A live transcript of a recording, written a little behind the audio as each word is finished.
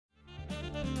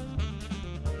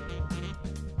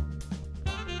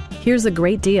Here's a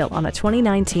great deal on a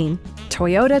 2019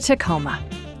 Toyota Tacoma.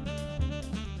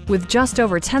 With just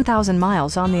over 10,000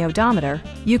 miles on the odometer,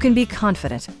 you can be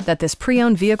confident that this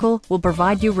pre-owned vehicle will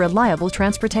provide you reliable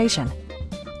transportation.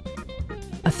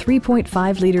 A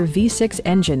 3.5-liter V6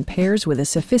 engine pairs with a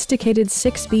sophisticated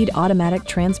 6-speed automatic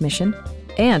transmission,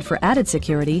 and for added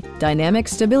security, dynamic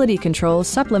stability control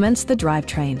supplements the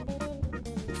drivetrain.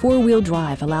 4-wheel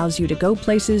drive allows you to go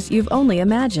places you've only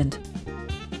imagined.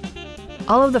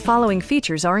 All of the following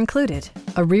features are included: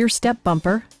 a rear step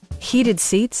bumper, heated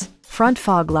seats, front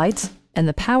fog lights, and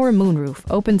the power moonroof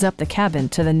opens up the cabin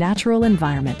to the natural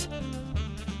environment.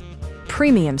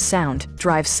 Premium sound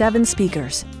drives 7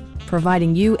 speakers,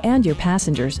 providing you and your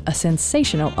passengers a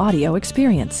sensational audio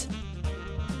experience.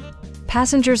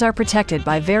 Passengers are protected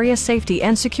by various safety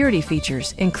and security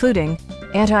features, including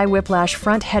anti-whiplash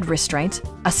front head restraints,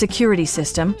 a security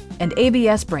system, and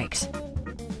ABS brakes.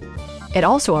 It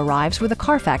also arrives with a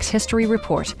Carfax history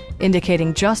report,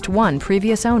 indicating just one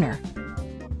previous owner.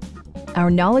 Our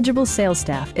knowledgeable sales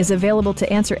staff is available to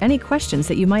answer any questions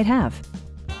that you might have.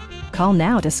 Call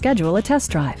now to schedule a test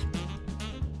drive.